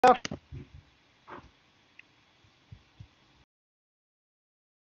surface.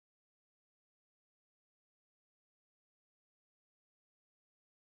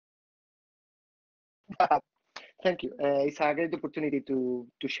 Thank you. It's a great opportunity to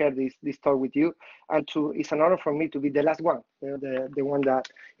share this talk with you, and it's an honor for me to be the last one, the one that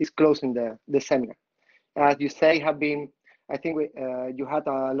is closing the seminar. As you say, have been, I think you had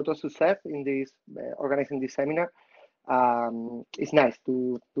a lot of success in this organizing this seminar. It's nice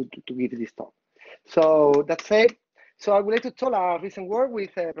to give this talk. So that said, so I would like to tell a recent work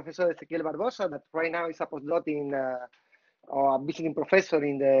with Professor Ezequiel Barbosa, that right now is a postdoc or a visiting professor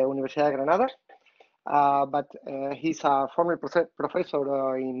in the Universidad de Granada. But he's a former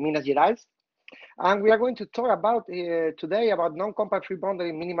professor in Minas Gerais. And we are going to talk about today about non-compact free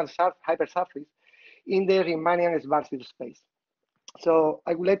boundary minimal hypersurface in the Riemannian Schwarzschild space. So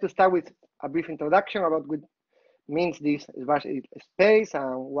I would like to start with a brief introduction about what means this Schwarzschild space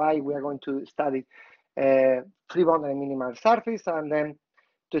and why we are going to study free boundary minimal surface, and then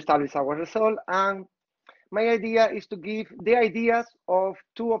to establish our result. And my idea is to give the ideas of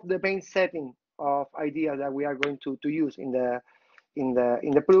two of the main settings of ideas that we are going to use in the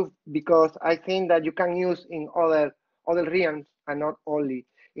proof, because I think that you can use in other realms and not only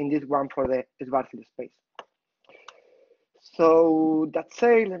in this one for the Schwarzschild space. So that's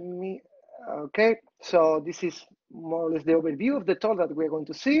it. Okay. So this is more or less the overview of the talk that we're going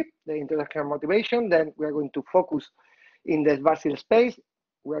to see, the introduction and motivation. Then we're going to focus in the Schwarzschild space.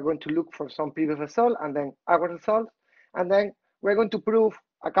 We're going to look for some previous results and then our results, and then we're going to prove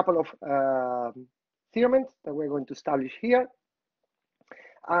a couple of theorems that we're going to establish here.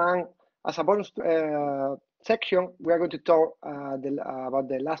 And as a bonus section, we are going to talk about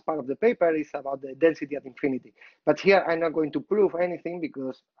the last part of the paper, is about the density at infinity. But here I'm not going to prove anything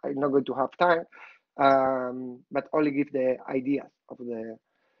because I'm not going to have time, but only give the ideas of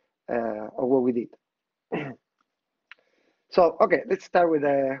what we did. So okay, let's start with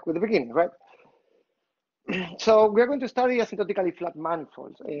the beginning, right? So we're going to study asymptotically flat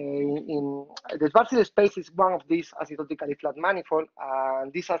manifolds. In the Schwarzschild space is one of these asymptotically flat manifolds,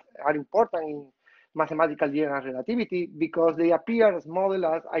 and these are important in mathematical general relativity because they appear as model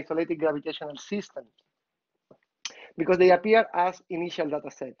as isolated gravitational systems, because they appear as initial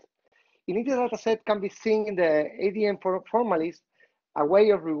data sets. Initial data set can be seen in the ADM formalist, a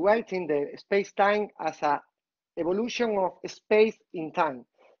way of rewriting the space-time as an evolution of space in time.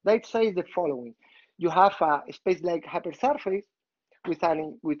 That says the following: you have a space-like hypersurface with a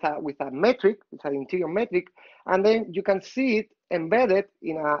metric, with an interior metric, and then you can see it embedded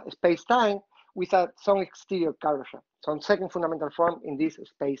in a space-time with some exterior curvature, some second fundamental form in this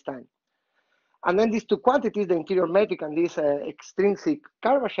space-time. And then these two quantities, the interior metric and this extrinsic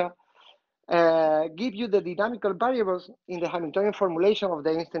curvature, give you the dynamical variables in the Hamiltonian formulation of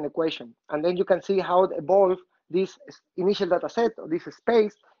the Einstein equation. And then you can see how it evolved this initial data set or this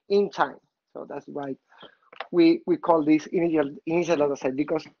space in time. So that's why we call this initial data set,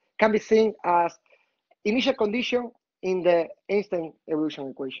 because it can be seen as initial condition in the Einstein evolution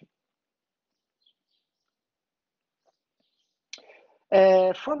equation.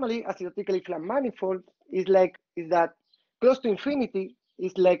 Formally, asymptotically flat manifold is that close to infinity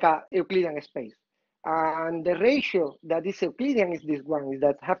is like a Euclidean space, and the ratio that is Euclidean is this one, is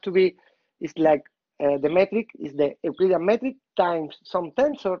that have to be, is like the metric is the Euclidean metric times some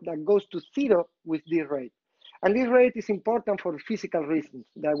tensor that goes to 0 with this rate. And this rate is important for physical reasons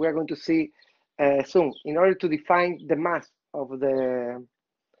that we're going to see soon, in order to define the mass of this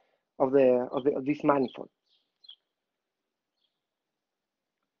manifold.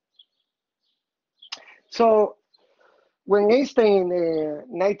 So when Einstein in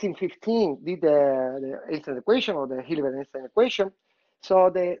 1915 did the Einstein equation, or the Hilbert-Einstein equation,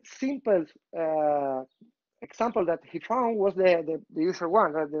 so the simple example that he found was the usual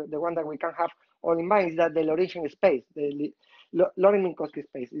one, the one that we can have all in mind, is that the Lorentzian space, the Lorenz-Minkowski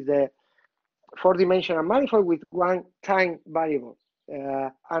space, is the 4-dimensional manifold with one time variable.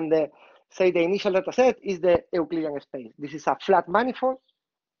 And say the initial data set is the Euclidean space. This is a flat manifold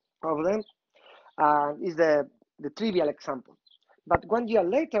of them, is the trivial example. But 1 year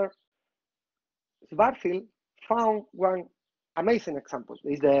later, Schwarzschild found one amazing example.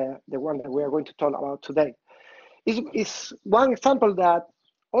 Is the one that we are going to talk about today. Is one example that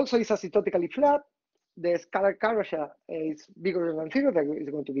also is asymptotically flat. The scalar curvature is bigger than 0. That is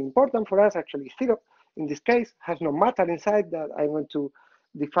going to be important for us. Actually, 0 in this case has no matter inside. That I'm going to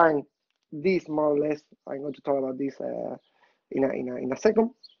define this more or less. I'm going to talk about this in a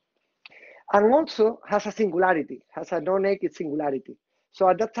second. And also has a singularity, has a non-naked singularity. So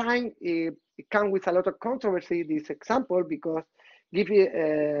at that time, it came with a lot of controversy, this example, because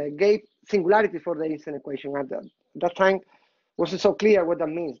gave singularity for the instant equation. At that time, wasn't so clear what that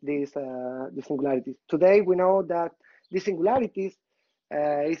means, these singularities. Today, we know that these singularities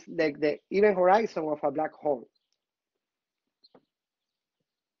is like the event horizon of a black hole.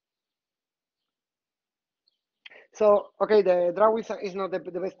 So, okay, the drawing is not the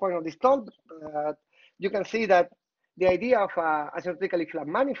best point of this talk, but you can see that the idea of a asymptotically flat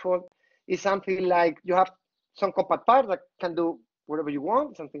manifold is something like you have some compact part that can do whatever you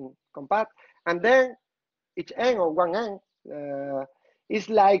want, something compact, and then each n or one n is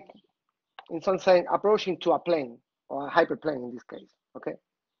like, in some sense, approaching to a plane or a hyperplane in this case, okay?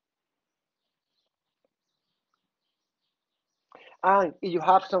 And if you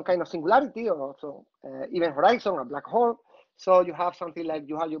have some kind of singularity or so event horizon, a black hole, so you have something like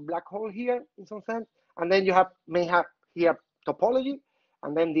you have your black hole here in some sense, and then you may have here topology,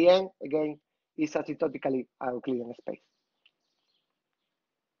 and then the n again is asymptotically a Euclidean space.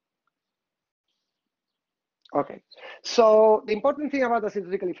 Okay, so the important thing about the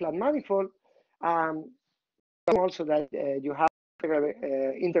asymptotically flat manifold, also that you have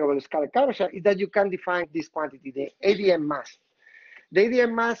integrable scalar curvature, is that you can define this quantity, the ADM mass. The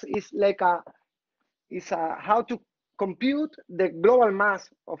ADM mass is like how to compute the global mass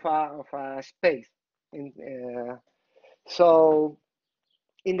of a space. So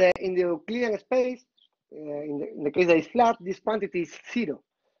in the Euclidean space, in the case that is flat, this quantity is 0.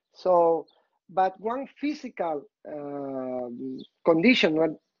 So, but one physical condition, not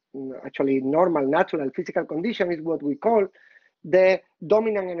actually normal, natural physical condition, is what we call the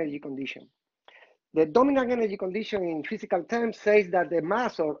dominant energy condition. The dominant energy condition in physical terms says that the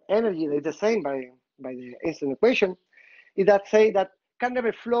mass or energy that is the same by the instant equation is that say that can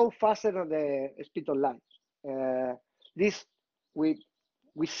never flow faster than the speed of light. This we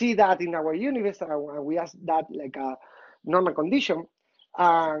see that in our universe, and we ask that like a normal condition.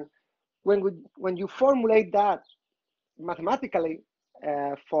 And when you formulate that mathematically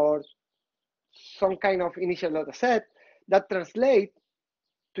for some kind of initial data set, that translates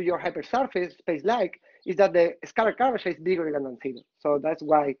to your hypersurface space-like is that the scalar curvature is bigger than 0. So that's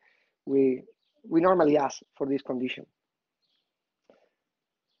why we normally ask for this condition.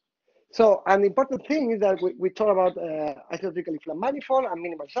 So an important thing is that we talk about asymptotically flat manifold and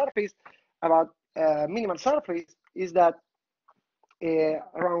minimal surface. About minimal surface is that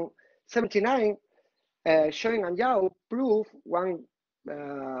around 79, Schoen and Yao proved one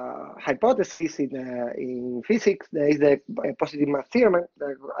hypothesis in physics. There is the positive mass theorem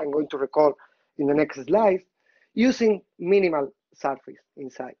that I'm going to recall in the next slide, using minimal surface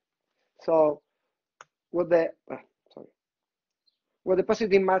inside. So what the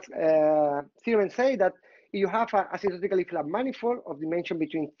positive mass theorem say that if you have a asymptotically flat manifold of dimension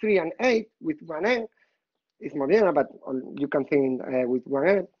between 3 and 8 with 1n, it's more general, but you can think with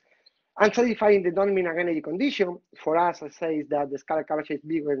 1n, and satisfying the dominant energy condition, for us, I say, is that the scalar curvature is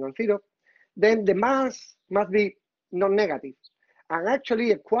bigger than 0, then the mass must be non-negative. And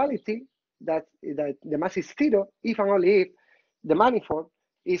actually, equality that the mass is 0 if and only if the manifold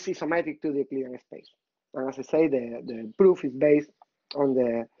is isometric to the Euclidean space. And as I say, the proof is based on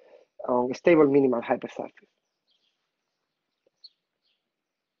stable minimal hypersurface.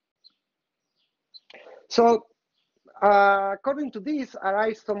 So according to this,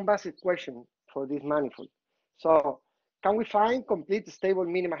 arise some basic questions for this manifold. So can we find complete stable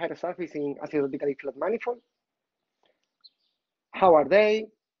minimal hypersurface in asymptotically flat manifold? How are they?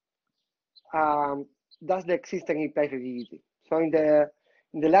 Does the existence imply rigidity? So in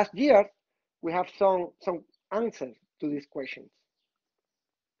the last year, we have some answers to these questions.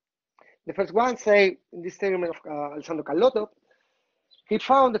 The first one, say, in this theorem of Alessandro Callotto, he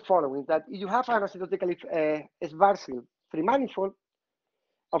found the following, that if you have an asymptotically Schwarzschild free manifold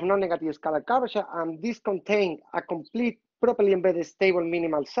of non-negative scalar curvature, and this contains a complete properly embedded stable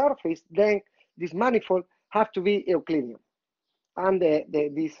minimal surface, then this manifold have to be Euclidean. And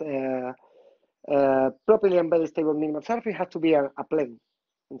this properly embedded stable minimal surface has to be a plane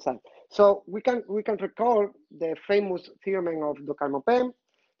inside. So we can recall the famous theorem of Docard-Maupin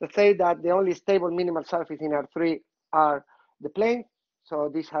that say that the only stable minimal surface in R3 are the planes.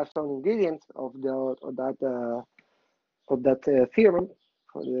 So this has some ingredients of that theorem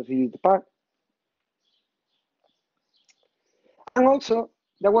for the rigid part. And also,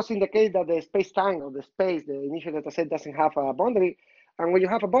 that was in the case that the space-time of the space, the initial data set doesn't have a boundary. And when you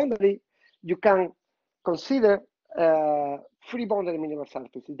have a boundary, you can consider free boundary minimal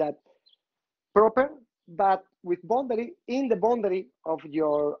surface. That proper, but with boundary in the boundary of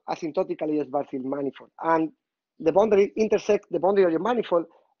your asymptotically Schwarzschild manifold. And the boundary intersects the boundary of your manifold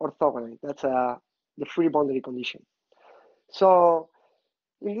orthogonally. That's the free boundary condition. So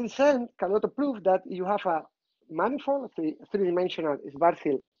in this sense, Carlotto proved that you have a manifold, three-dimensional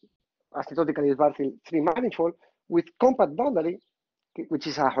Schwarzschild, asymptotically Schwarzschild three manifold with compact boundary, which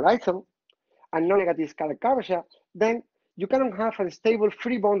is a horizon, and non-negative scalar curvature, then you cannot have a stable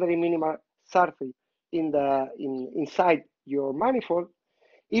free boundary minimal surface inside your manifold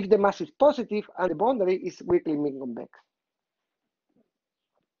if the mass is positive and the boundary is weakly mean-convex.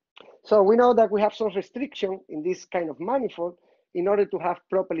 So we know that we have some restriction in this kind of manifold in order to have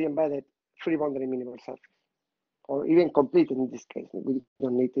properly embedded free boundary minimal surface, or even complete in this case. We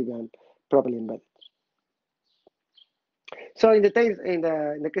don't need even properly embedded. So in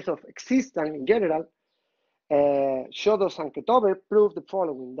the case of existence in general, Schodos and Ketover proved the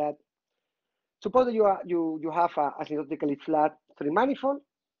following: that suppose that you have a asymptotically flat three manifold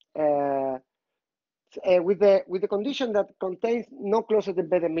with the condition that contains no closed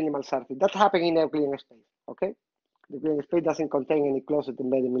embedded minimal surface. That's happening in Euclidean space. Okay, the Euclidean space doesn't contain any closed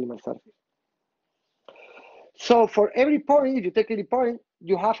embedded minimal surface. So for every point, if you take any point,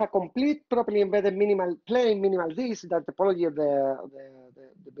 you have a complete properly embedded minimal plane, minimal disk, that the topology of the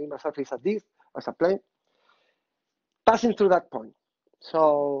minimal surface as this, as a plane, passing through that point.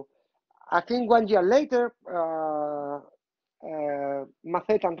 So I think 1 year later,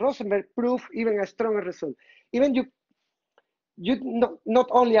 Macet and Rosenberg prove even a stronger result. Even you not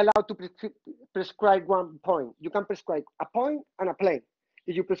only allowed to prescribe one point, you can prescribe a point and a plane.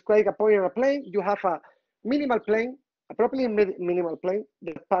 If you prescribe a point and a plane, you have a minimal plane, a properly minimal plane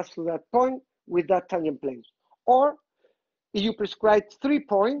that passes through that point with that tangent plane. Or if you prescribe 3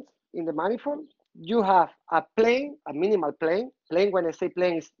 points in the manifold, you have a plane, a minimal plane. Plane, when I say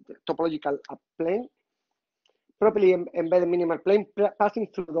plane, is topological a plane, properly embedded minimal plane passing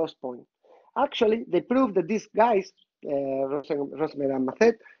through those points. Actually, they proved that these guys, Rosenberg and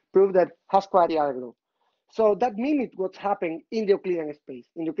Macet, proved that Haskell are group. So that mimics what's happening in the Euclidean space.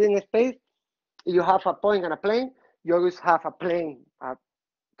 In the Euclidean space, if you have a point and a plane, you always have a plane, a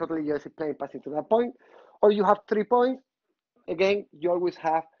totally geodesic plane passing through that point. Or you have 3 points, again, you always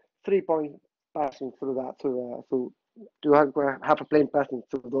have 3 points passing through that, to have a plane passing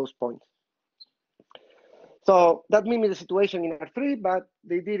through those points. So that mimics the situation in R3, but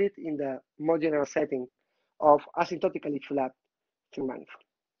they did it in the more general setting of asymptotically flat three manifold.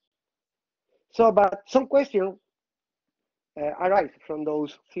 So, but some questions arise from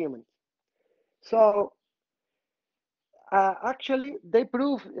those theorems. So actually, they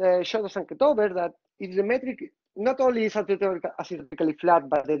prove, Schodos and Ketover, that if the metric not only is asymptotically flat,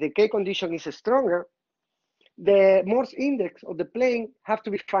 but the decay condition is stronger, the Morse index of the plane have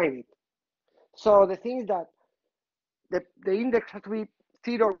to be finite. So the thing is that the index has to be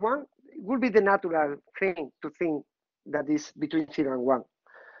 0 or 1. It would be the natural thing to think that is between 0 and 1,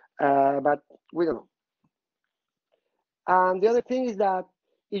 but we don't know. And the other thing is that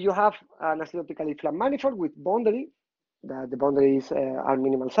if you have an asymptotically flat manifold with boundary, that the boundary is our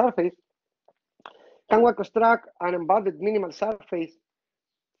minimal surface, can we construct an embedded minimal surface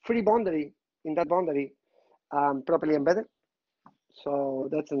free boundary in that boundary properly embedded? So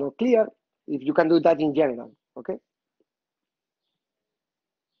that's not clear if you can do that in general, okay?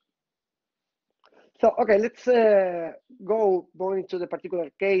 So, okay, let's go more into the particular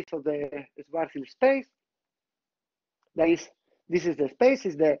case of the Schwarzschild space. That is, this is the space,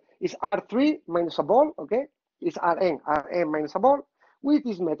 is R3 minus a ball, okay? It's Rn minus a ball with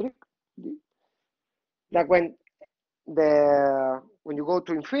this metric. That when you go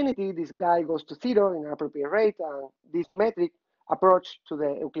to infinity, this guy goes to 0 in an appropriate rate, and this metric approach to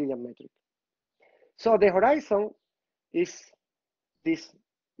the Euclidean metric. So the horizon is this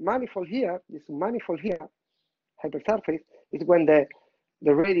manifold here, hypersurface, is when the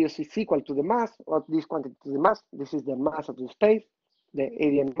radius is equal to the mass, or this quantity to the mass. This is the mass of the space, the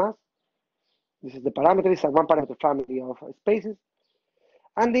ADN mass. This is the parameter, it's a one parameter family of spaces.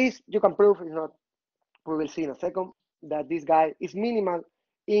 And this, you can prove, is not, we will see in a second, that this guy is minimal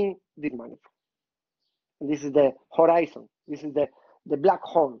in this manifold. And this is the horizon. This is the black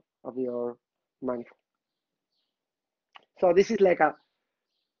hole of your manifold. So this is like a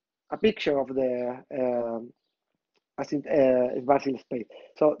picture of the Schwarzschild space.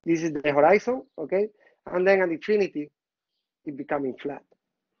 So this is the horizon, okay? And then at infinity, it becoming flat.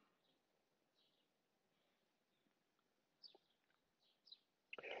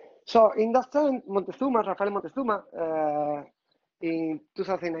 So in that sense, Rafael Montezuma, in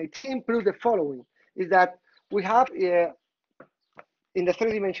 2019 proved the following, is that we have, in the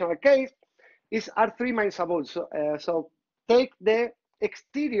three-dimensional case, is R3 minus a ball. So take the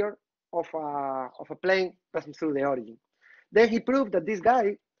exterior of a plane passing through the origin. Then he proved that this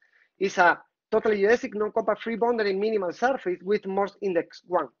guy is a totally geodesic, non-compact free boundary minimal surface with Morse index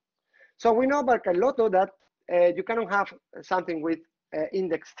 1. So we know about Carlotto that you cannot have something with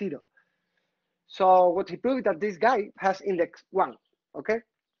index 0. So what he proved that this guy has index 1, okay?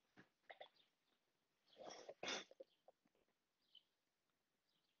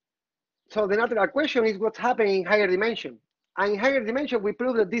 So the natural question is what's happening in higher dimension. And in higher dimension, we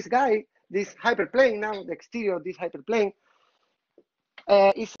prove that this guy, this hyperplane, now the exterior of this hyperplane,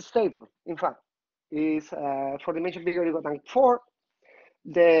 is stable. In fact, is for dimension bigger or equal than 4,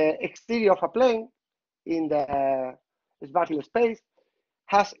 the exterior of a plane in the spatial space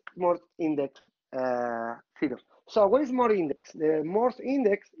has Morse index 0. So what is Morse index? The Morse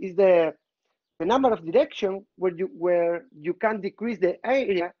index is the number of directions where you can decrease the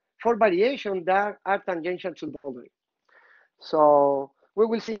area for variation that are tangential to the boundary. So we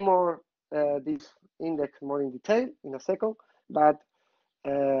will see more this index more in detail in a second, but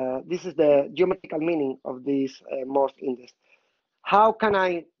this is the geometrical meaning of this Morse index. How can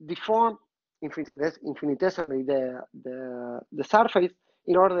I deform infinitesimally the surface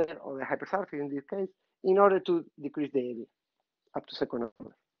in order, or the hypersurface in this case, in order to decrease the area up to second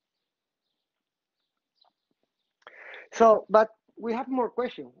order? So, but we have more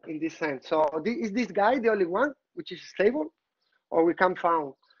questions in this sense. So is this guy the only one which is stable, or we can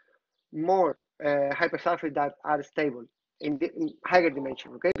find more hypersurfaces that are stable in higher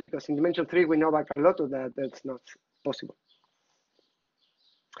dimension, okay? Because in dimension 3, we know about Carlotto that that's not possible.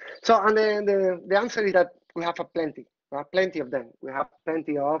 So, and then the answer is that we have plenty. We have plenty of them. We have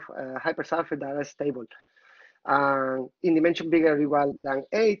plenty of hypersurfaces that are stable. In dimension bigger or equal than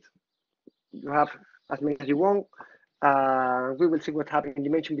 8, you have as many as you want. We will see what happens in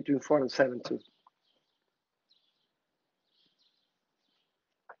dimension between 4 and 7 too.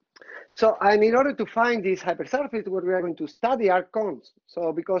 So, and in order to find this hypersurface, what we are going to study are cones.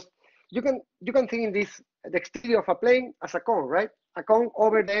 So, because you can think in this the exterior of a plane as a cone, right? A cone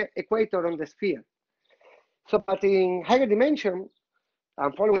over the equator on the sphere. So, but in higher dimension,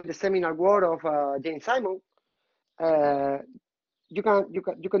 and following the seminal work of James Simon, you can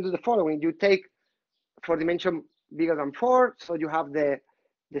do the following. You take for dimension bigger than 4, so you have the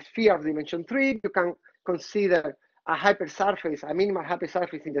sphere of dimension 3. You can consider a hypersurface, a minimal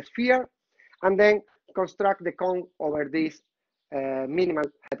hypersurface in the sphere, and then construct the cone over this minimal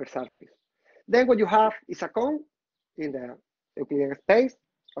hypersurface. Then what you have is a cone in the Euclidean space,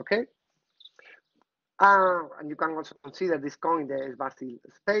 okay? And you can also consider this cone in the spatial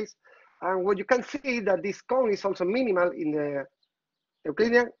space. And what you can see is that this cone is also minimal in the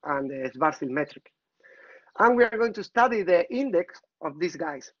Euclidean and the spatial metric. And we are going to study the index of these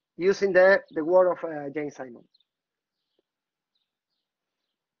guys using the work of James Simon.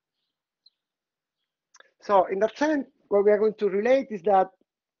 So in that sense, what we are going to relate is that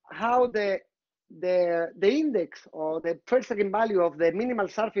how the index or the first second value of the minimal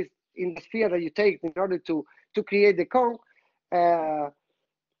surface in the sphere that you take in order to create the cone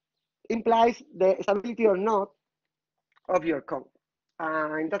implies the stability or not of your cone.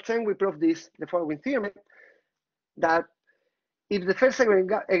 In that sense, we prove the following theorem, that if the first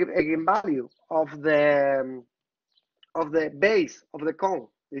eigenvalue of the base of the cone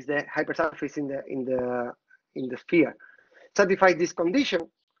is the hypersurface in the sphere satisfies this condition,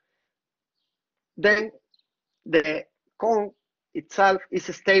 then the cone itself is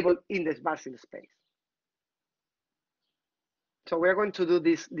stable in the spatial space. So we are going to do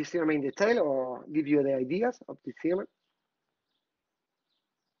this theorem in detail, or give you the ideas of this theorem.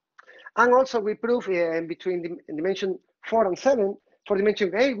 And also we prove between dimension 4 and 7, for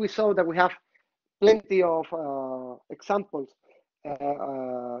dimension 8, we saw that we have plenty of examples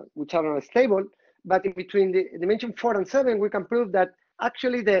which are not stable, but in between the dimension 4 and 7, we can prove that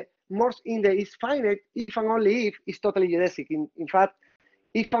actually the Morse index is finite if and only if it's totally geodesic. In fact,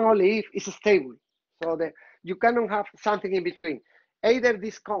 if and only if it's stable. So you cannot have something in between. Either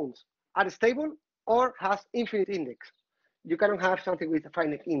these cones are stable or has infinite index. You cannot have something with a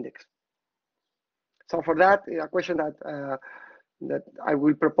finite index. So for that, a question that I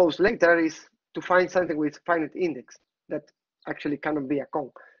will propose later is to find something with finite index that actually cannot be a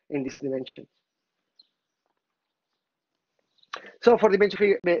cone in this dimension. So for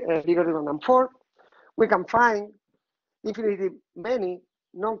dimension bigger than 4, we can find infinitely many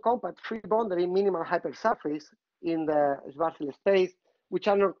non-compact free boundary minimal hypersurface in the spatial space, which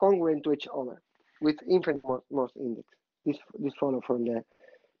are not congruent to each other with infinite Morse index. This follows from the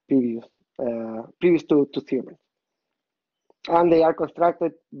previous two theorems. And they are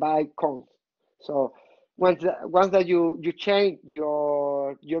constructed by cones. So once that you change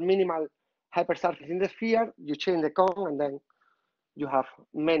your minimal hypersurface in the sphere, you change the cone, and then you have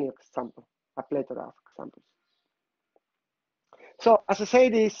many examples a plethora of examples. So as I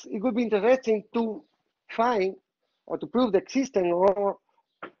said, it would be interesting to find or to prove the existence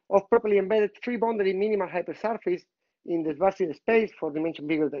of properly embedded free boundary minimal hypersurface in the Schwarzschild space for dimension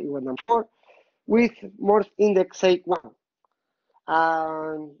bigger than equal than 4 with Morse index say 1.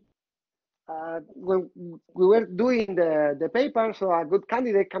 And when we were doing the paper, so a good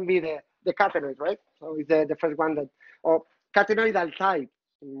candidate can be the catenoid, right? So it's the first one that, or catenoidal type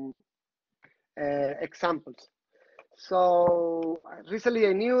examples. So recently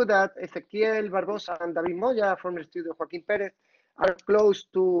I knew that Ezequiel Barbosa and David Moya from the studio Joaquin Perez are close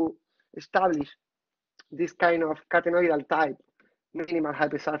to establish this kind of catenoidal type minimal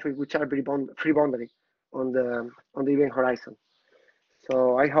hypersurface which are free boundary on the event horizon.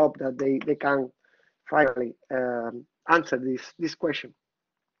 So I hope that they can finally answer this question.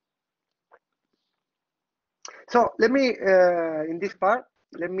 So let me, in this part,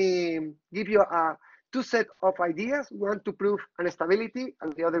 let me give you two sets of ideas, one to prove instability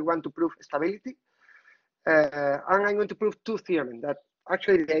and the other one to prove stability. And I'm going to prove two theorems that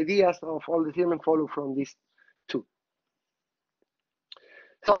actually the ideas of all the theorems follow from these two.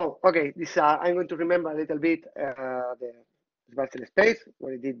 So, okay, this I'm going to remember a little bit the Schwarzschild space,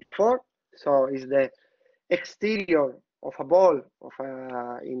 what I did before. So it's the exterior of a ball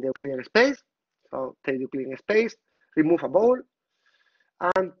in the Euclidean space. So take the Euclidean space, remove a ball,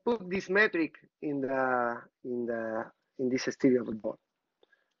 and put this metric in this exterior of the ball.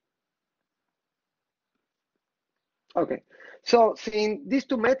 Okay, so seeing these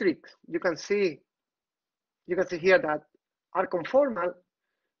two metrics, you can see here that are conformal.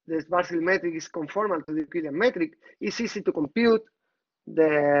 The Schwarzschild metric is conformal to the Euclidean metric. It's easy to compute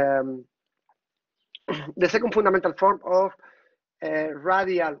the second fundamental form of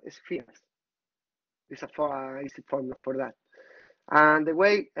radial spheres. It's a easy formula for that. And the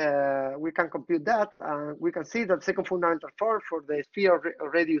way we can compute that, we can see that second fundamental form for the sphere of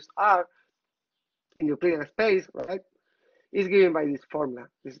radius r in the Euclidean space, right, is given by this formula.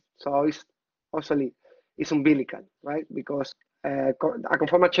 So it's also it's umbilical, right, because a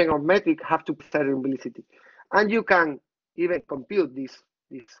conformal chain of metric have to preserve umbilicity. And you can even compute this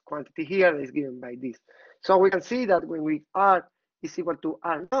quantity here that is given by this. So we can see that when r is equal to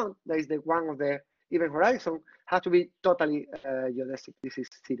r naught, that is the one of the event horizon, has to be totally geodesic. This is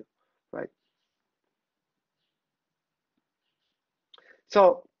 0, right?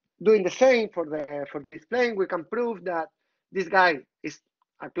 So doing the same for this plane, we can prove that this guy is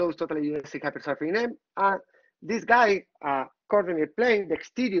a closed totally geodesic hypersurface in M, and this guy, coordinate plane, the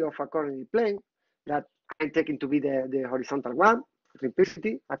exterior of a coordinate plane that I'm taking to be the horizontal one, for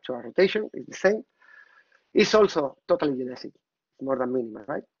simplicity, actual rotation is the same, is also totally geodesic, more than minimal,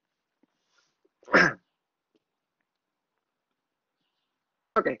 right?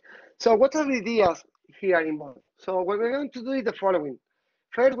 Okay, so what are the ideas here involved? So what we're going to do is the following.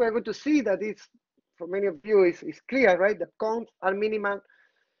 First, we're going to see that it's, for many of you, is clear, right? The cones are minimal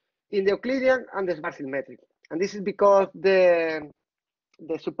in the Euclidean and the Schwarzschild metric. And this is because the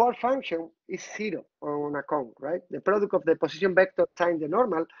support function is 0 on a cone, right? The product of the position vector times the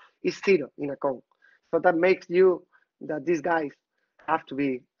normal is 0 in a cone. So that makes you that these guys have to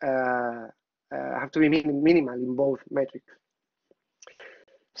be minimal in both metrics.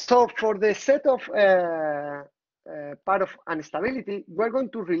 So for the set of part of instability, we're going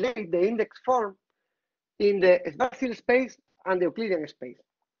to relate the index form in the Schwarzschild space and the Euclidean space.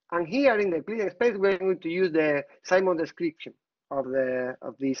 And here in the Euclidean space, we're going to use the Simon description of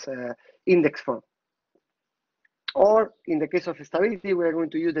this index form. Or in the case of stability, we're going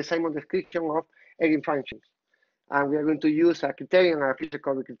to use the Simon description of eigenfunctions. And we are going to use a criterion, a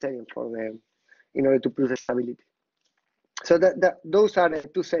Fisher-Covey criterion in order to prove the stability. So those are the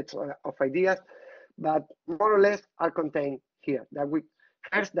two sets of ideas, but more or less are contained here. That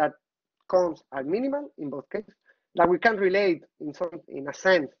first, that cones are minimal in both cases, that we can relate in a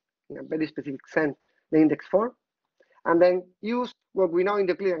sense, in a very specific sense, the index form, and then use what we know in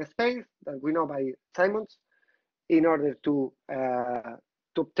the Euclidean space, that we know by Simons, in order to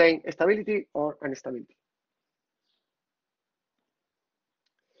obtain stability or instability.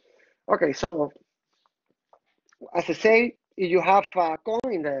 Okay, so as I say, if you have a cone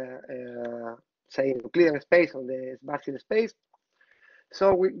in the say Euclidean space or the Schwarzschild space,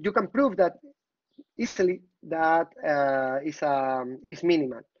 so you can prove that easily that is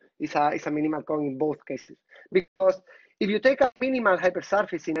minimal. It's a minimal cone in both cases, because if you take a minimal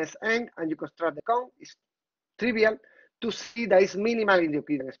hypersurface in Sn and you construct the cone, it's trivial to see that it's minimal in the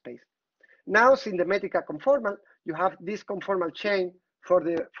Euclidean space. Now, since the metric are conformal, you have this conformal chain for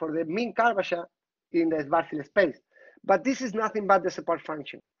the mean curvature in the Schwarzschild space. But this is nothing but the support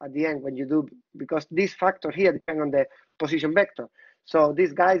function at the end when you do, because this factor here depends on the position vector. So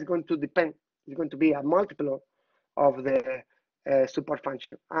this guy is going to depend, is going to be a multiple of the support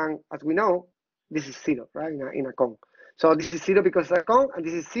function. And as we know, this is 0, right, in a cone. So this is 0 because it's a cone, and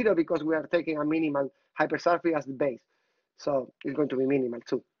this is 0 because we are taking a minimal hypersurface as the base. So it's going to be minimal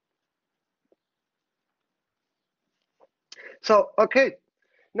too. So, okay,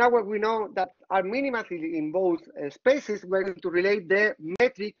 now what we know that are minima in both spaces, we're going to relate the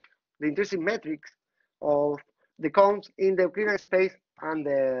metric, the intrinsic metrics of the cones in the Euclidean space and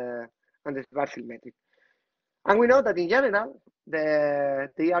the Schwarzschild metric. And we know that in general,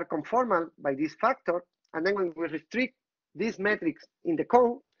 they are conformal by this factor. And then when we restrict these metrics in the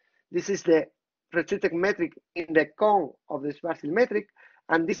cone, this is the restricted metric in the cone of the Schwarzschild metric.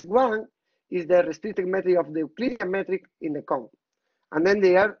 And this one is the restricted metric of the Euclidean metric in the cone. And then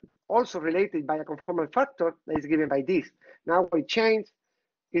they are also related by a conformal factor that is given by this. Now what change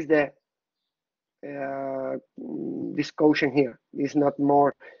is the this quotient here. It's not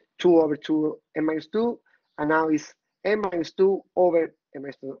more 2 over 2 n minus 2, and now it's n minus 2 over n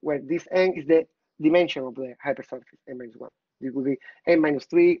minus 2, where this n is the dimension of the hypersurface, n minus 1. This will be n minus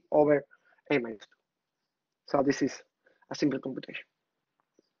 3 over n minus 2. So this is a simple computation.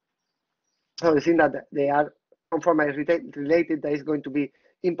 So the thing that they are conformally related, that is going to be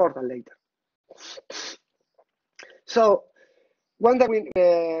important later. So when that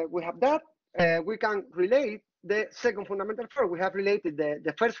we have that, we can relate the second fundamental form. We have related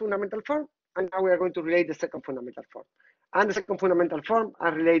the first fundamental form, and now we are going to relate the second fundamental form. And the second fundamental form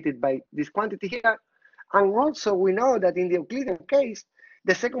are related by this quantity here. And also we know that in the Euclidean case,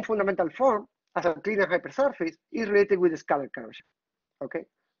 the second fundamental form as a Euclidean hypersurface is related with the scalar curvature. Okay,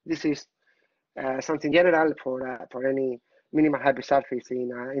 this is something general for any minimal hypersurface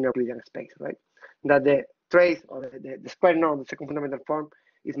in Euclidean space, right? That the trace or the square norm, the second fundamental form,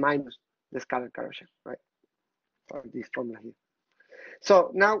 is minus the scalar curvature, right? For this formula here.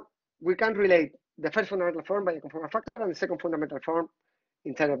 So now we can relate the first fundamental form by a conformal factor and the second fundamental form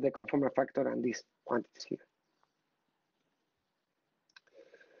instead of the conformal factor and these quantities here.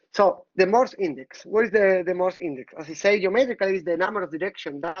 So the Morse index, what is the Morse index? As I say, geometrically is the number of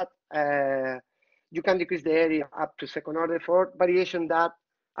directions that you can decrease the area up to second order for variation that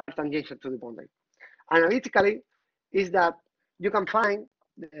are tangential to the boundary. Analytically is that you can find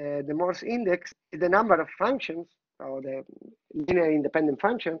the Morse index is the number of functions or the linear independent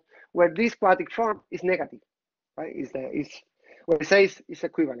function where this quadratic form is negative, right? Is what it says is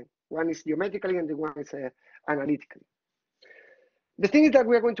equivalent. One is geometrically and the one is analytically. The thing is that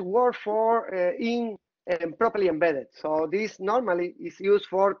we are going to work for in properly embedded. So this normally is used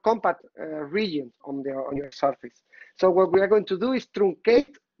for compact regions on your surface. So what we are going to do is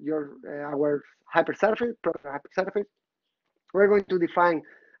truncate our hypersurface, proper hypersurface. We're going to define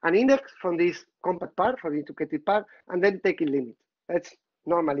an index from this compact part, for the truncated part, and then take a limit. That's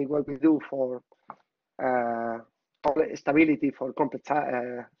normally what we do for stability for complex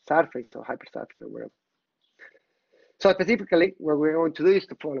surface or hypersurface or whatever. So specifically, what we're going to do is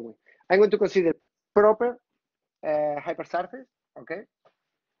the following. I'm going to consider proper hypersurface, okay?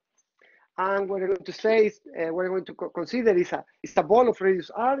 And what I'm going to say is, what I'm going to consider is a ball of radius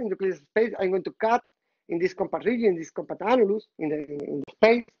r in the Euclidean space. I'm going to cut in this compact region, this compact annulus in the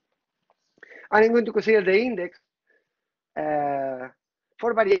space. And I'm going to consider the index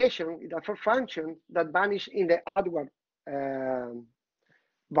for variation, for functions that vanish in the outward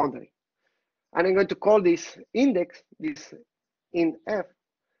boundary. And I'm going to call this index, this in F,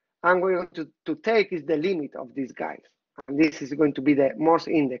 and we're going to take is the limit of these guys. And this is going to be the Morse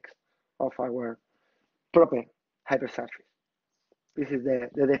index of our proper hypersurface. This is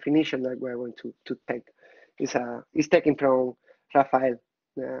the definition that we're going to take. It's taken from Raphael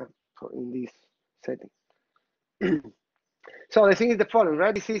in this setting. So the thing is the following,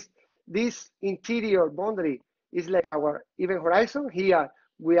 right? This interior boundary is like our event horizon. Here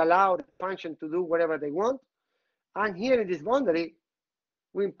we allow the function to do whatever they want. And here in this boundary,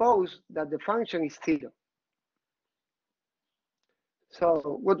 we impose that the function is 0.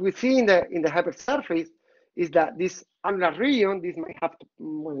 So what we see in the hypersurface is that this angular region, this might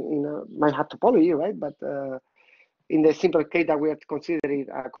have topology, right? But in the simple case that we have to consider it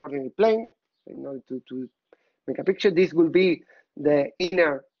a coordinate plane, in order to make a picture, this will be the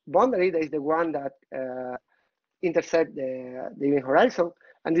inner boundary. That is the one that intersect the event horizon,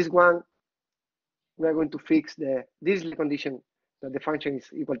 and this one we are going to fix the Dirichlet condition that the function is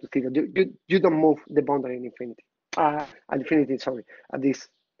equal to 0. You don't move the boundary in infinity. At infinity, sorry, at this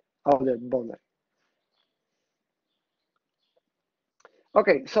other boundary.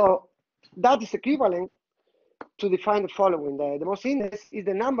 Okay, so that is equivalent to define the following. The most index is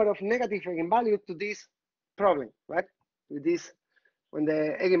the number of negative eigenvalues to this problem, right? With this, when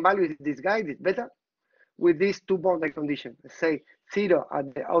the eigenvalue is this guy, this beta, with these two boundary conditions, let's say 0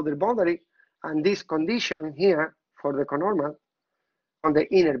 at the outer boundary, and this condition here for the conormal on the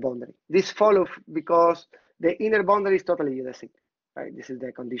inner boundary. This follows because the inner boundary is totally geodesic, right? This is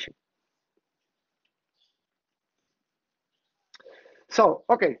the condition. So,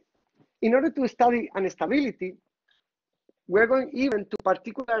 okay, in order to study instability, we're going even to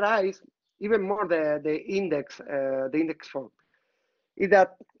particularize even more the index form. Is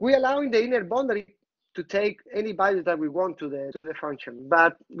that we allow in the inner boundary to take any values that we want to the function,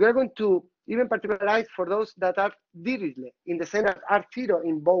 but we're going to even particularize for those that are Dirichlet, in the sense that are 0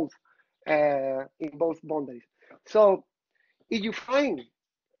 in both boundaries. So if you find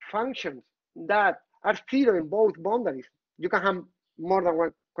functions that are 0 in both boundaries, you can have more than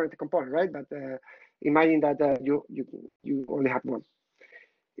one connected component, right? But imagine that you only have one.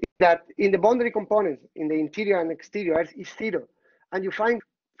 That in the boundary components, in the interior and exterior is 0, and you find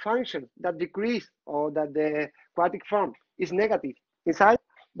functions that decrease or that the quadratic form is negative inside,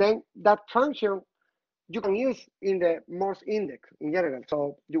 then that function you can use in the Morse index in general.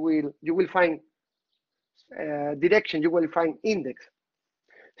 So you will find direction, you will find index.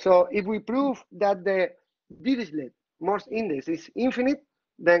 So if we prove that the Dirichlet Morse index is infinite,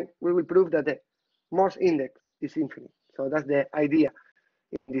 then we will prove that the Morse index is infinite. So that's the idea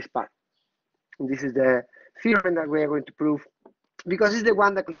in this part. And this is the theorem that we are going to prove, because it's the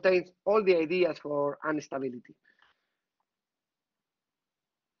one that contains all the ideas for instability.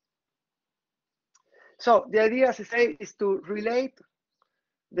 So the idea, as I say, is to relate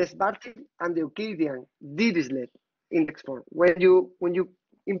the Schwarzschild and the Euclidean Dirichlet index form. When you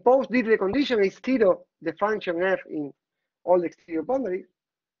impose Dirichlet condition is 0, the function f in all the exterior boundaries,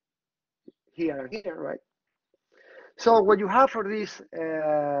 here and here, right? So what you have for this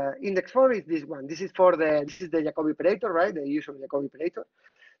index form is this one. This is the Jacobi operator, right? The usual Jacobi operator.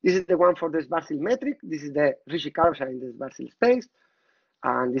 This is the one for the Schwarzschild metric. This is the Ricci-Curvature in the Schwarzschild space.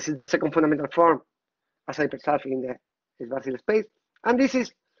 And this is the second fundamental form as hypersurface in the Schwarzschild space. And this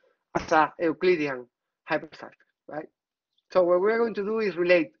is as a Euclidean hypersurface, right? So what we're going to do is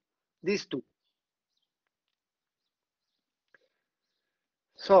relate these two.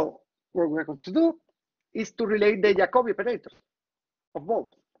 So what we're going to do is to relate the Jacobi operators of both,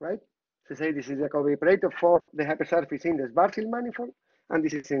 right? So say this is the Jacobi operator for the hypersurface in the Schwarzschild manifold, and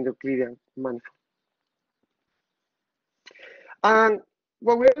this is in the Euclidean manifold. And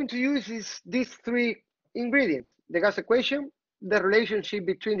what we're going to use is these three ingredients: the Gauss equation, the relationship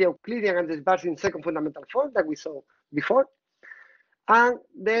between the Euclidean and the Schwarzschild second fundamental form that we saw before, and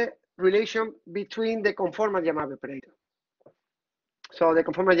the relation between the conformal Yamabe operator. So the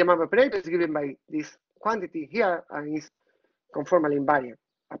conformal Yamabe operator is given by this quantity here and is conformally invariant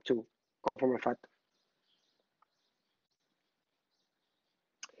up to conformal factor.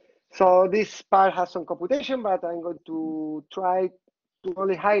 So this part has some computation, but I'm going to try to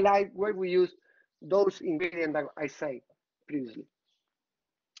only highlight where we use those ingredients that I said previously.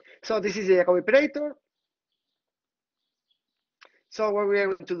 So this is the Jacobi operator. So what we are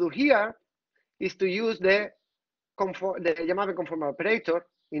going to do here is to use the Yamabe conformal operator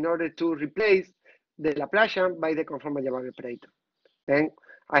in order to replace the Laplacian by the conformal Yamabe operator. Then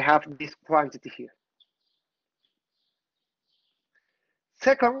I have this quantity here.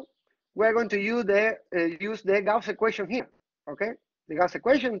 Second, we're going to use the Gauss equation here, okay? The Gauss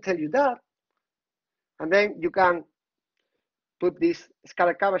equation tells you that, and then you can put this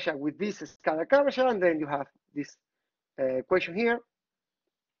scalar curvature with this scalar curvature, and then you have this equation here.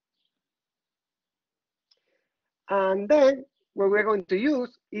 And then what we're going to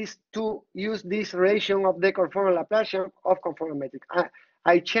use is to use this relation of the conformal Laplacian of conformal metric.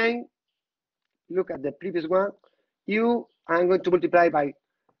 I change, look at the previous one, I'm going to multiply by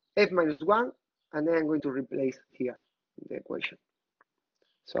f minus 1, and then I'm going to replace here the equation.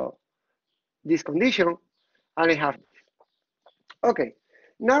 So this condition, and I have this. Okay,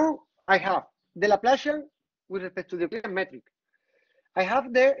 now I have the Laplacian with respect to the Euclidean metric. I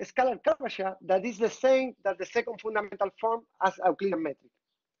have the scalar curvature that is the same that the second fundamental form as Euclidean metric.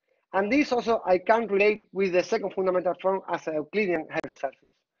 And this also I can relate with the second fundamental form as a Euclidean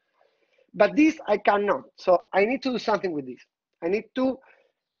hypersurface. But this I cannot. So I need to do something with this. I need to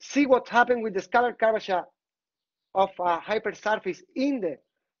see what happened with the scalar curvature of a hypersurface in the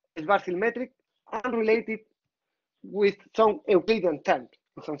Schwarzschild metric and relate it with some Euclidean terms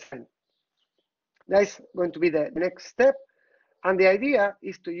in some sense. That's going to be the next step. And the idea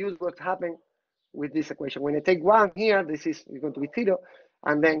is to use what happened with this equation. When I take 1 here, this is going to be 0,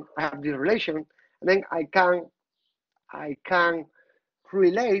 and then I have this relation, and then I can I can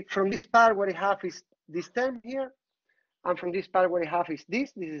relate from this part what I have is this term here, and from this part what I have is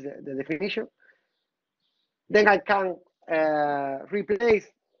this is the definition. Then I can replace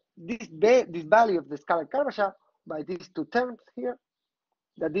this value of the scalar curvature by these two terms here,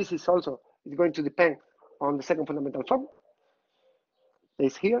 that this is also is going to depend on the second fundamental form,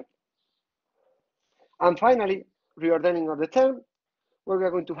 is here. And finally, reordering of the term, what we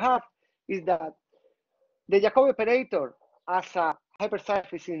are going to have is that the Jacobi operator as a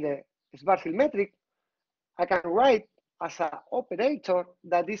hypersurface in the Schwarzschild metric, I can write as an operator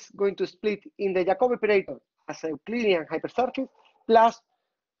that is going to split in the Jacobi operator as a Euclidean hypersurface plus,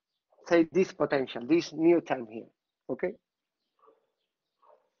 say, this potential, this new term here, okay?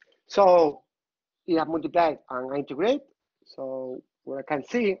 So you have multiplied and integrate. So what I can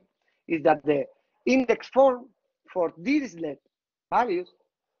see is that the index form for Dirichlet values,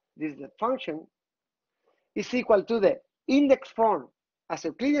 Dirichlet function, is equal to the index form as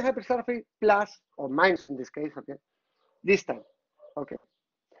Euclidean hypersurface plus or minus in this case, okay, this term, okay.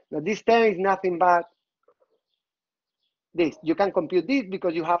 Now this term is nothing but this. You can compute this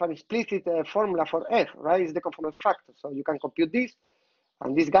because you have an explicit formula for F, right? It's the conformal factor. So you can compute this,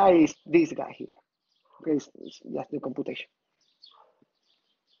 and this guy is this guy here. Okay, it's just the computation.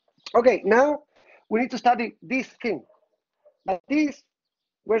 Okay, now we need to study this thing. But this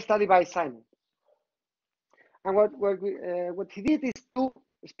were studied by Simon. And what he did is to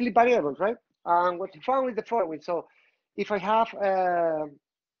split variables, right? And what he found is the following. So if I have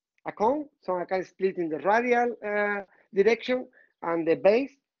a cone, so I can split in the radial direction and the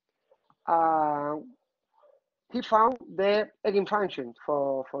base. He found the eigenfunction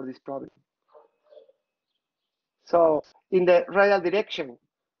for this problem. So in the radial direction,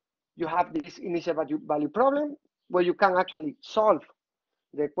 you have this initial value problem where you can actually solve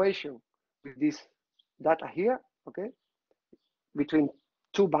the equation with this data here, okay? Between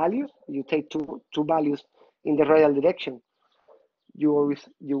two values, you take two values in the radial direction. You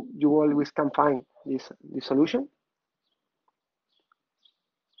always can find this solution.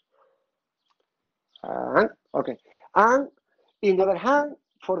 Okay, and in the other hand,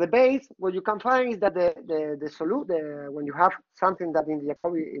 for the base, what you can find is that when you have something that in the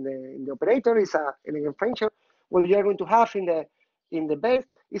Jacobi in the operator is an eigenfunction, what you are going to have in the base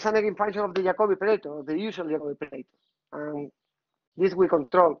is an eigenfunction of the Jacobi operator, of the usual Jacobi operator, and this we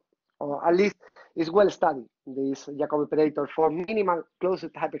control, or at least is well studied. This Jacobi operator for minimal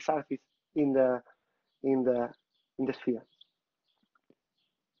closed hypersurface in the sphere.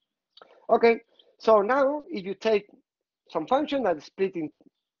 Okay, so now if you take some function that is splitting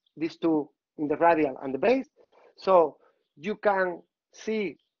these two in the radial and the base, so you can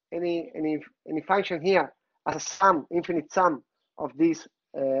see any function here as a sum, infinite sum of this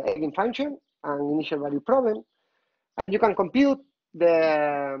eigenfunction and initial value problem. And you can compute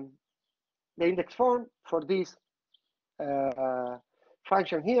the index form for this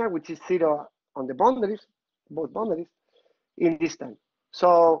function here, which is 0 on the boundaries, both boundaries, in this term.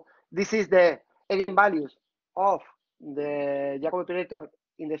 So this is the eigenvalues of the Jacobi operator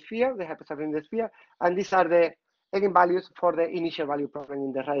in the sphere, the hypersurface in the sphere, and these are the eigenvalues for the initial value problem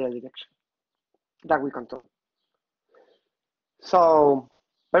in the radial direction that we control. So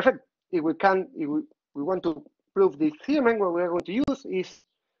perfect. If we want to prove this theorem, what we are going to use is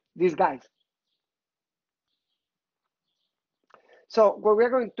these guys. So what we are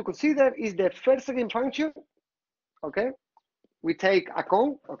going to consider is the first eigenfunction. Okay, we take a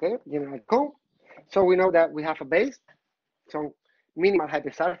cone. Okay, general cone. So we know that we have a base, so minimal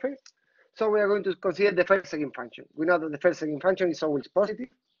hypersurface. So we are going to consider the first eigenfunction. We know that the first eigenfunction is always positive.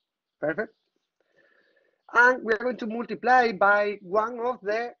 Perfect. And we are going to multiply by one of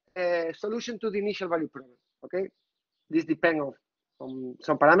the solution to the initial value problem. Okay, this depends on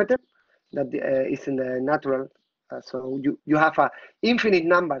some parameter that is in the natural. So you have an infinite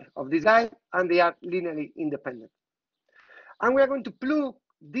number of these guys, and they are linearly independent. And we are going to plug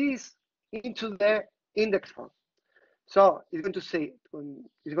this into the index form. So it's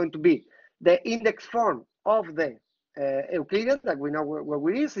going to be the index form of the Euclidean that we know where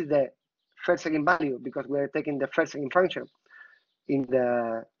we is the first eigenvalue, because we're taking the first eigenfunction in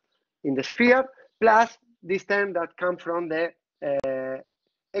the sphere, plus this term that comes from the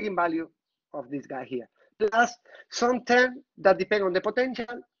eigenvalue of this guy here, plus some term that depend on the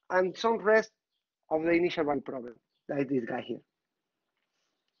potential and some rest of the initial value problem, like this guy here.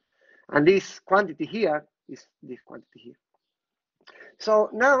 And this quantity here is this quantity here. So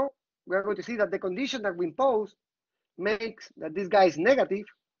now we are going to see that the condition that we impose makes that this guy is negative,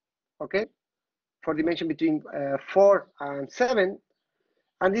 okay, for dimension between 4 and 7,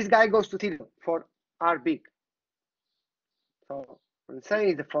 and this guy goes to 0 for R big. So what I'm saying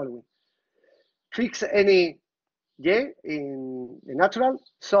is the following. Fix any J in the natural.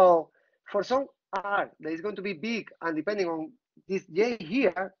 So for some R that is going to be big, and depending on this J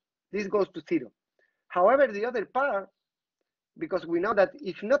here, this goes to 0. However, the other part, because we know that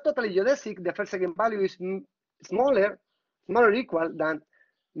if not totally geodesic, the first eigenvalue is smaller or equal than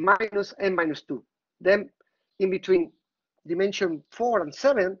minus n minus 2. Then in between dimension 4 and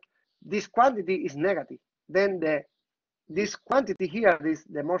 7, this quantity is negative. Then this quantity here,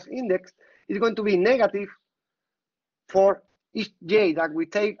 the Morse index, is going to be negative for each J that we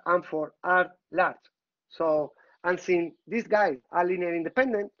take and for R large. So, and since these guys are linear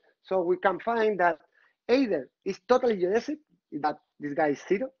independent, so we can find that either it's totally geodesic, that this guy is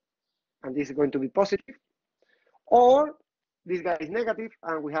 0, and this is going to be positive, or this guy is negative,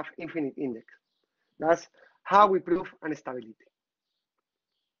 and we have infinite index. That's how we prove instability.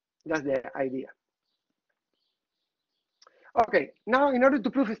 That's the idea. Okay, now in order to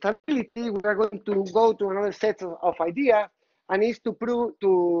prove stability, we are going to go to another set of ideas, and it's to prove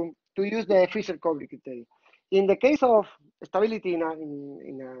to use the Fisher-Covey criteria. In the case of stability in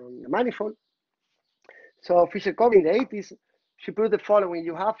a manifold, so Fisher-Covey in the 80s, she proved the following: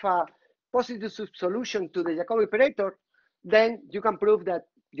 you have a positive solution to the Jacobi operator, then you can prove that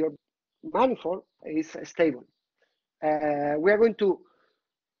your manifold is stable. We are going to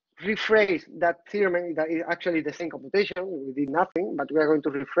rephrase that theorem that is actually the same computation. We did nothing, but we are going to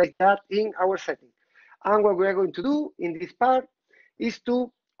rephrase that in our setting. And what we are going to do in this part is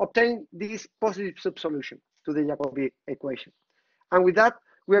to obtain this positive subsolution to the Jacobi equation. And with that,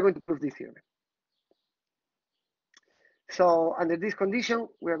 we are going to prove this theorem. So under this condition,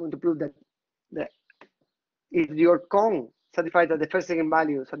 we are going to prove that if your cone satisfies that the first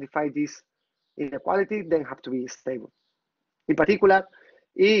eigenvalue satisfies this inequality, then have to be stable. In particular,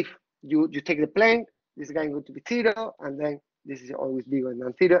 if you take the plane, this guy is going to be 0, and then this is always bigger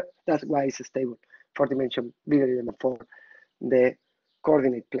than 0. That's why it's stable for dimension bigger than for the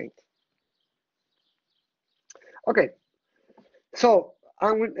coordinate planes. Okay, so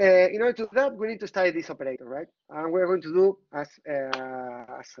in order to do that, we need to study this operator, right? And we're going to do as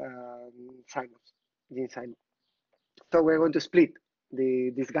Gene Simon. So we're going to split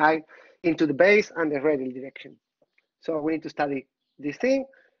this guy into the base and the radial direction. So we need to study this thing.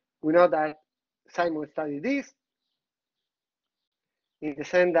 We know that Simon studied this in the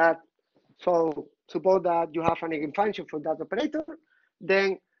sense that, so suppose that you have an eigenfunction for that operator,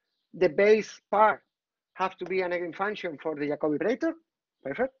 then the base part have to be an eigenfunction for the Jacobi operator.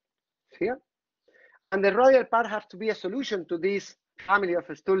 Perfect. Here. And the radial part has to be a solution to this family of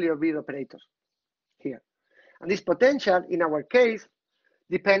Sturley-Ovid operators here. And this potential, in our case,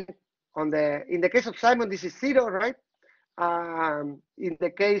 depends on in the case of Simon, this is 0, right? In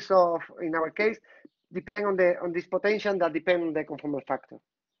our case, depend on this potential that depends on the conformal factor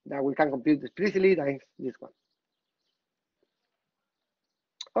that we can compute explicitly. That is this one.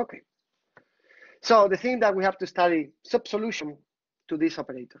 Okay. So the thing that we have to study subsolution to this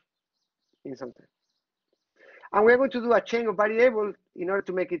operator in some time. And we're going to do a chain of variables in order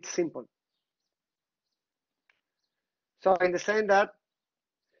to make it simple. So in the sense that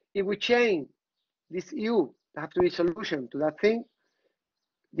if we chain this U, have to be solution to that thing,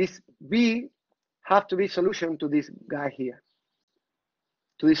 this B have to be solution to this guy here.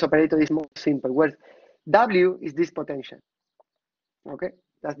 To this operator is more simple, where W is this potential. Okay,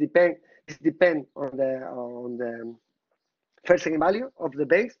 this depends on the first eigenvalue of the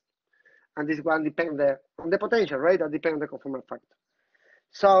base, and this one depends on the potential, right? That depends on the conformal factor.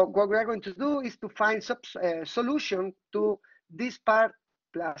 So what we are going to do is to find solution to this part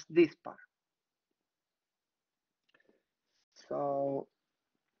plus this part. So,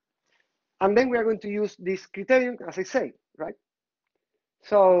 and then we are going to use this criterion, as I say, right?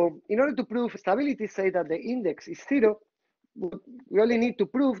 So in order to prove stability, say that the index is 0, we only need to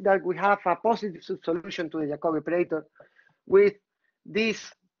prove that we have a positive subsolution to the Jacobi operator with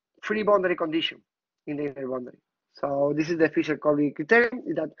this free boundary condition in the inner boundary. So this is the Fisher-Covey criterion,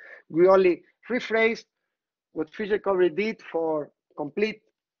 that we only rephrase what Fisher-Covey did for complete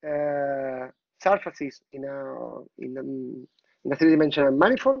surfaces in a three-dimensional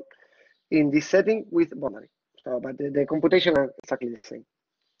manifold in this setting with boundary. So, but the computation are exactly the same.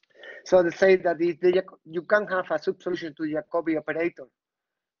 So they say that if you can have a subsolution to the Jacobi operator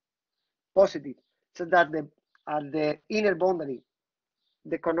positive, so that at the inner boundary,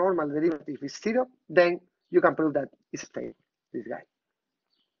 the conormal derivative is 0, then you can prove that it's stable, this guy.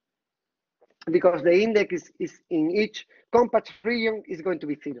 Because the index is in each compact region is going to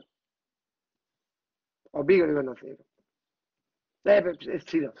be 0. Or bigger than 0.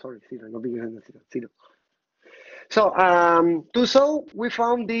 It's 0, sorry, 0, not bigger than 0, 0. So we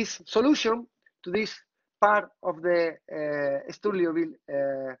found this solution to this part of the Sturley-Liouville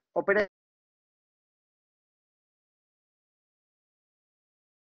operator.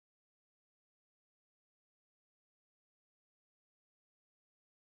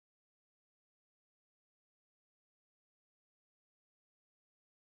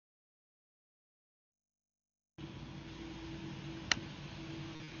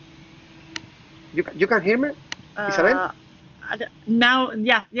 You can hear me, Isabel? Now,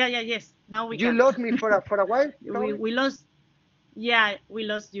 yes. Now we you can. lost me for a while. we lost. Yeah, we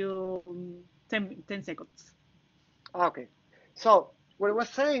lost you 10 seconds. Okay. So what I was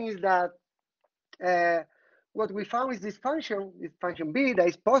saying is that what we found is this function b, that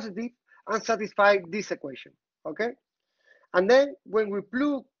is positive and satisfy this equation. Okay. And then when we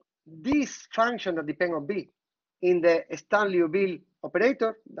plug this function that depends on b in the Sturley-Liouville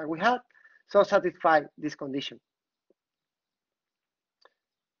operator that we had, so satisfy this condition.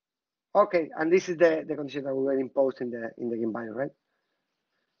 Okay, and this is the condition that we were imposed in the game value, right?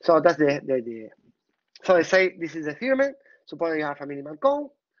 So that's the idea. So I say this is the theorem. Suppose you have a minimal cone,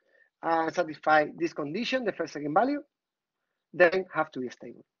 satisfy this condition, the first eigenvalue, then have to be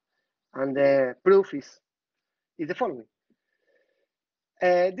stable. And the proof is the following.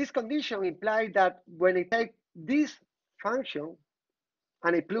 This condition implies that when I take this function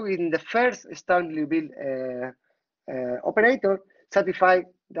and I plug it in the first Sturley-Liouville operator, satisfy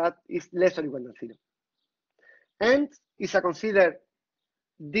that is less or equal than 0. And is a consider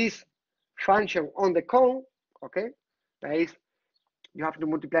this function on the cone, okay? That is, you have to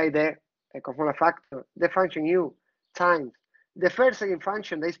multiply the conformal factor, the function u times the first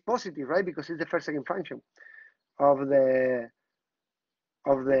eigenfunction that is positive, right? Because it's the first eigenfunction of the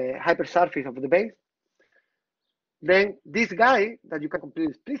hypersurface of the base. Then this guy that you can compute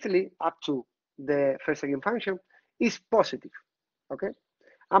explicitly up to the first eigenfunction is positive, okay?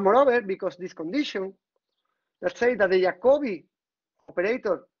 And moreover, because this condition, let's say that the Jacobi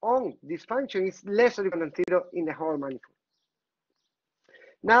operator on this function is less or equal than 0 in the whole manifold.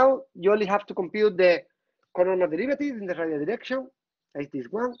 Now you only have to compute the conormal derivative in the radial direction, like this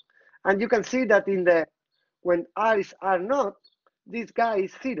one, and you can see that when r is r naught, this guy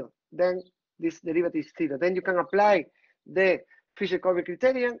is 0. Then this derivative is 0. Then you can apply the Fisher-Colby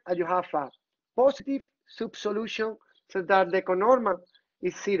criterion, and you have a positive subsolution so that the conormal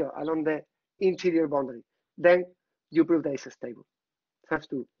is 0 along the interior boundary. Then you prove that it's stable, thanks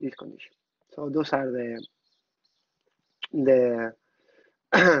to this condition. So those are the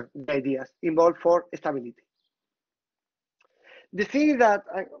ideas involved for stability. The thing is that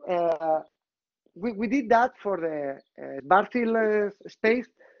we did that for the Barfield space,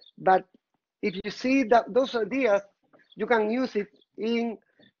 but if you see that those ideas, you can use it in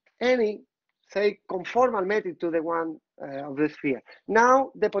any, say, conformal method to the one of the sphere.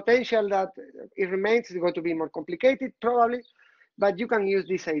 Now, the potential that it remains is going to be more complicated, probably, but you can use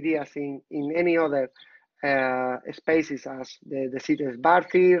these ideas in any other spaces as the cities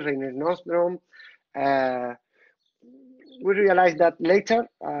Barfield, Reiner-Nostrom. We realized that later,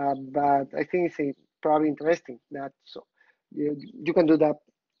 but I think it's probably interesting that so you can do that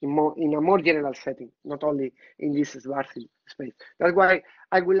in a more general setting, not only in this Schwarzschild space. That's why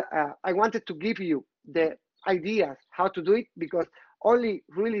I wanted to give you the ideas how to do it, because only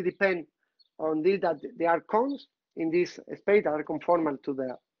really depend on this that there are cones in this space that are conformal to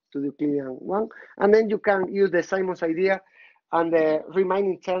the Euclidean one, and then you can use the Simon's idea, and the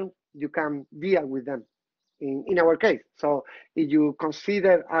remaining term you can deal with them. In our case, so if you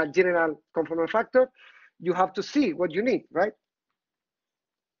consider a general conformal factor, you have to see what you need, right?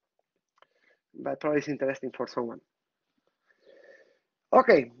 But probably it's interesting for someone.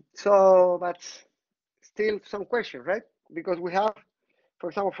 Okay, so that's still some questions, right? Because we have, for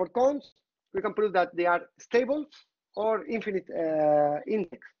example, for cones, we can prove that they are stable or infinite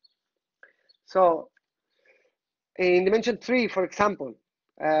index. So in dimension 3, for example,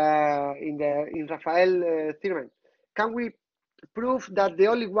 in Raphael theorem, can we prove that the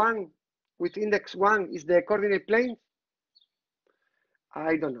only one with index 1 is the coordinate plane?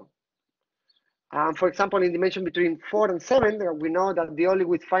 I don't know. For example, in dimension between 4 and 7, we know that the only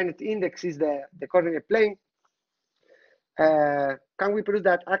with finite index is the coordinate plane. Can we prove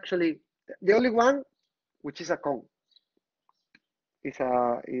that actually the only one, which is a cone, is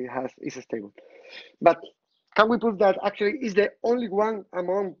stable? But can we prove that actually is the only one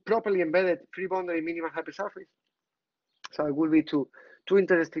among properly embedded free boundary minimal hypersurface? So it will be two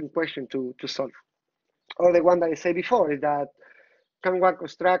interesting questions to solve. Or the one that I said before is that can one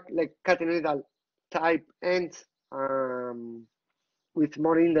construct like catenoidal type ends with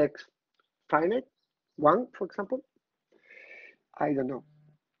more index finite? 1, for example. I don't know.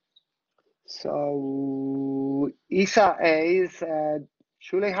 So Isa,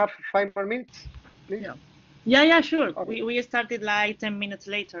 should I have 5 more minutes, please? Yeah, sure. Okay. We started like 10 minutes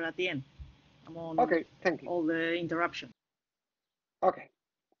later at the end. Okay, thank you. All the interruption. Okay.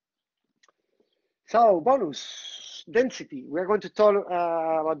 So bonus density. We're going to talk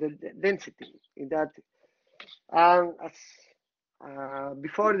about the density in that.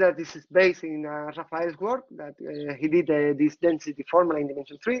 Before that, this is based in Rafael's work that he did this density formula in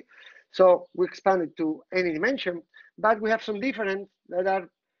dimension 3. So we expanded to any dimension, but we have some different that are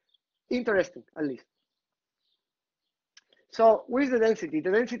interesting at least. So what is the density?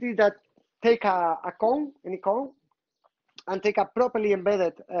 The density that take a cone, any cone, and take a properly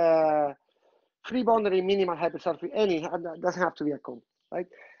embedded free boundary minimal hypersurface, any, doesn't have to be a cone, right?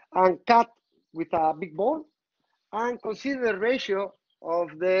 And cut with a big ball and consider the ratio of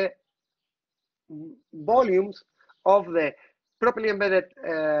the volumes of the properly embedded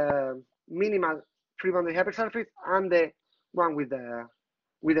minimal free boundary hypersurface and the one with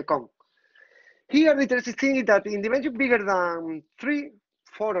the cone. Here, the interesting thing is that in dimension bigger than 3,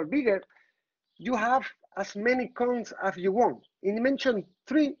 4 or bigger, you have as many cones as you want. In dimension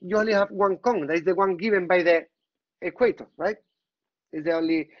 3, you only have 1 cone. That is the one given by the equator, right? It's the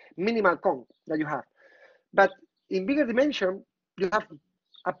only minimal cone that you have. But in bigger dimension, you have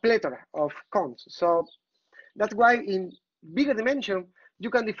a plethora of cones. So that's why in bigger dimension, you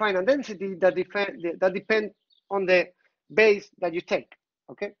can define a density that depends on the base that you take,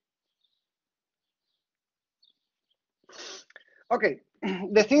 okay? Okay,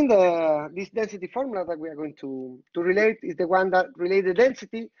 this density formula that we are going to relate is the one that relates the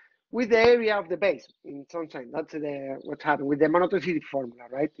density with the area of the base in some sense. That's what's happening with the monotonicity formula,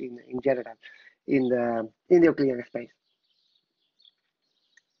 right? In general, in the Euclidean space.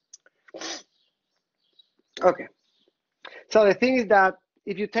 Okay, so the thing is that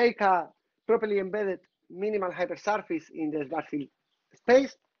if you take a properly embedded minimal hypersurface in the Schwarzschild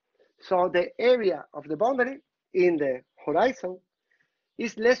space, so the area of the boundary in the horizon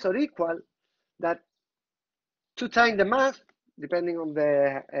is less or equal that 2 times the mass, depending on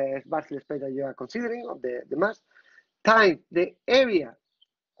the Schwarzschild space that you are considering, of the mass, times the area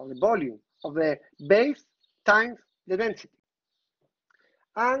or the volume of the base times the density.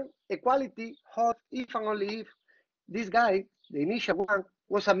 And equality holds if and only if this guy, the initial one,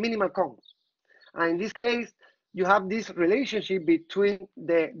 was a minimal cone. And in this case, you have this relationship between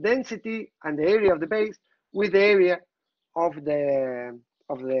the density and the area of the base with the area of the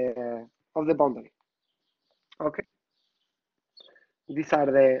boundary. Okay, these are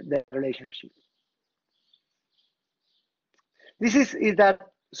the relationships. This is that,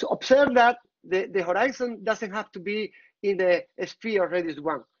 so observe that the horizon doesn't have to be in the sphere radius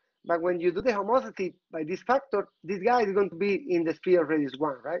 1, but when you do the homoscedasticity by this factor, this guy is going to be in the sphere radius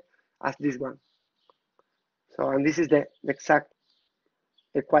 1, right, as this one. So, and this is the exact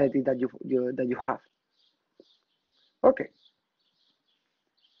equality that you have. Okay.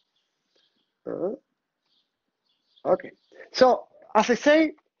 Okay. So as I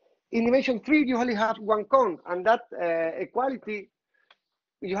say, in dimension 3 you only have 1 cone, and that equality,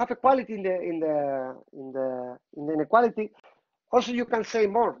 you have equality in the inequality. Also, you can say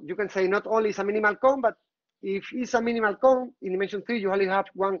more. You can say not only is a minimal cone, but if it's a minimal cone in dimension 3, you only have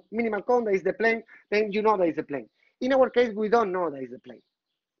 1 minimal cone that is the plane. Then you know that is the plane. In our case, we don't know that is the plane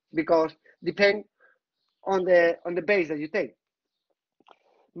because depend on the base that you take.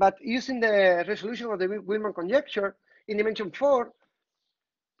 But using the resolution of the Willman conjecture in dimension 4,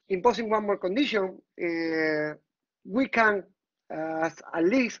 imposing one more condition, we can at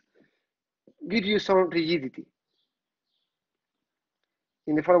least give you some rigidity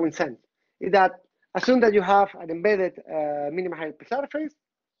in the following sense. Is that assume that you have an embedded minimal hypersurface,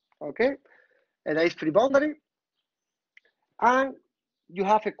 okay, and that is free boundary, and you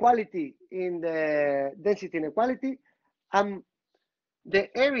have equality in the density inequality, and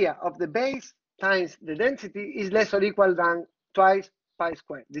the area of the base times the density is less or equal than twice pi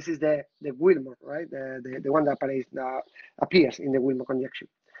squared. This is the Willman, right? The one that appears in the Willman conjecture.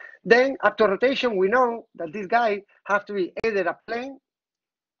 Then after rotation, we know that this guy has to be either a plane,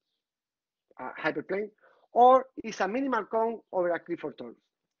 a hyperplane, or is a minimal cone over a Clifford torus.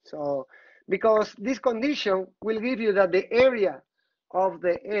 So because this condition will give you that the area of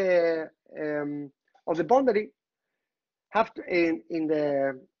the boundary have to in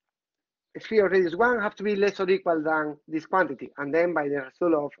the sphere of radius 1 have to be less or equal than this quantity, and then by the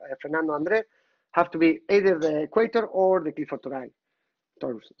result of Fernando André have to be either the equator or the Clifford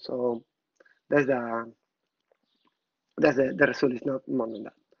torus. So that's the result. Is not more than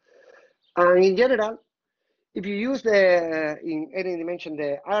that. And in general, if you use in any dimension,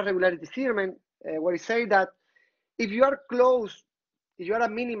 the R regularity theorem, where it says that if you are close, if you are a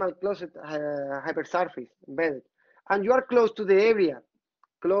minimal closed hypersurface embedded, and you are close to the area,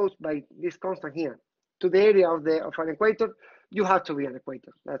 close by this constant here, to the area of an equator, you have to be an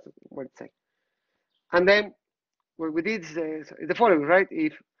equator. That's what it says. And then what we did is the following, right?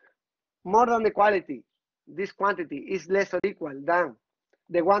 If more than the quality, this quantity is less or equal than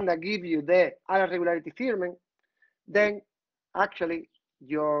the one that gives you the R regularity theorem, then actually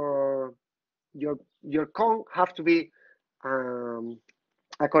your cone have to be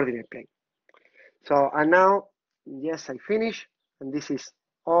a coordinate plane. So, and now, yes, I finish, and this is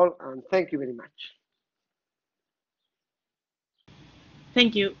all, and thank you very much.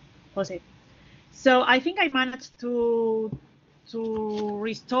 Thank you, Jose. So I think I managed to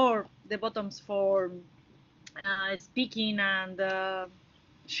restore the buttons for speaking and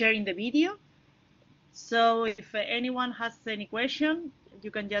sharing the video. So if anyone has any question,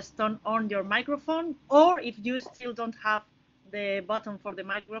 you can just turn on your microphone, or if you still don't have the button for the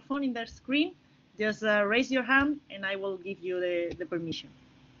microphone in the screen, just raise your hand and I will give you the permission.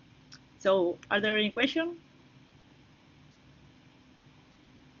 So are there any questions?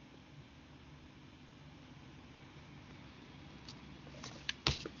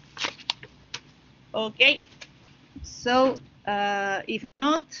 Okay, so if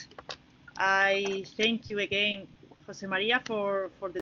not, I thank you again, Jose Maria, for the